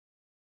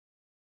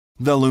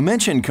The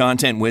Lumension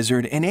Content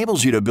Wizard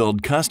enables you to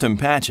build custom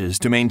patches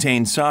to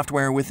maintain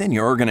software within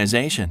your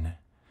organization.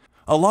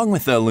 Along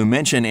with the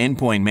Lumension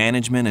Endpoint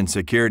Management and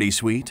Security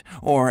Suite,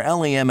 or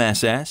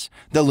LEMSS,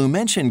 the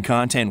Lumension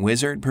Content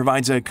Wizard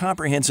provides a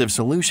comprehensive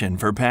solution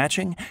for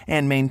patching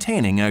and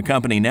maintaining a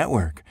company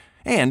network,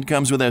 and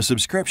comes with a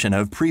subscription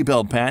of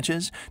pre-built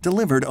patches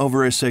delivered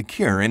over a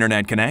secure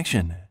internet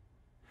connection.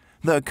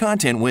 The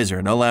Content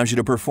Wizard allows you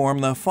to perform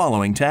the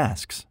following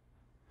tasks: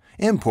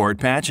 import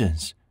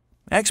patches,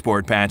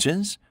 export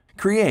patches,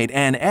 create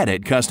and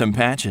edit custom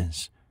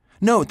patches.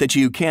 Note that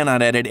you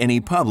cannot edit any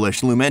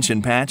published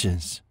Lumension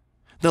patches.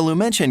 The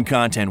Lumension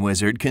Content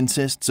Wizard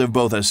consists of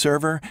both a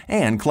server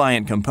and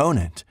client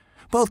component.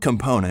 Both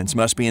components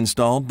must be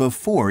installed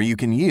before you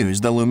can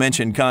use the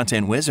Lumension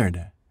Content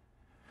Wizard.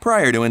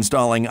 Prior to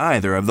installing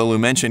either of the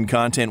Lumension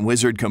Content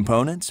Wizard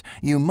components,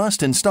 you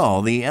must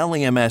install the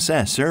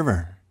LEMSS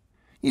server.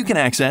 You can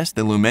access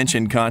the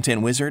Lumension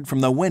Content Wizard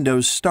from the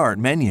Windows Start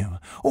menu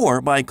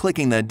or by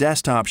clicking the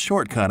desktop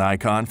shortcut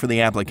icon for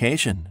the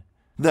application.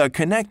 The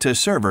Connect to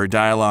Server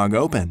dialog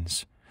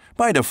opens.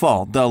 By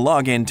default, the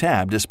Login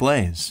tab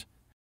displays.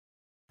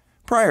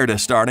 Prior to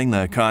starting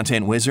the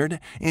Content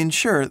Wizard,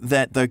 ensure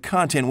that the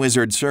Content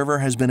Wizard server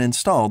has been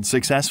installed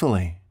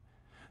successfully,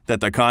 that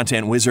the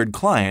Content Wizard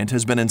client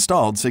has been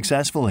installed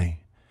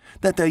successfully,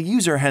 that the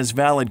user has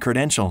valid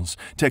credentials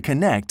to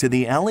connect to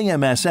the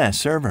LEMSS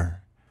server,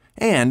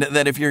 and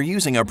that if you're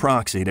using a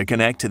proxy to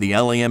connect to the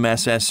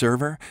LEMSS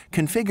server,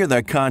 configure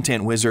the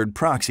Content Wizard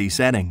proxy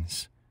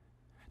settings.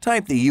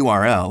 Type the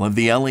URL of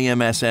the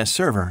LEMSS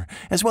server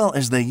as well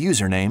as the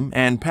username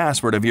and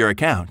password of your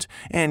account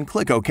and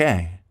click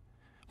OK.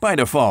 By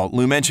default,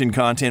 Lumension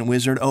Content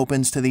Wizard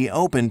opens to the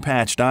Open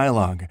Patch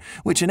dialog,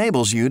 which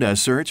enables you to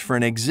search for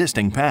an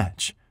existing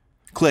patch.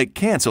 Click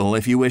Cancel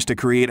if you wish to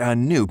create a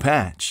new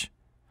patch.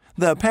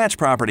 The Patch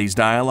Properties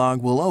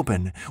dialog will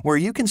open, where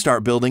you can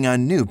start building a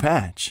new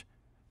patch.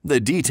 The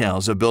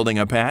details of building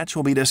a patch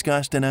will be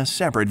discussed in a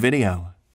separate video.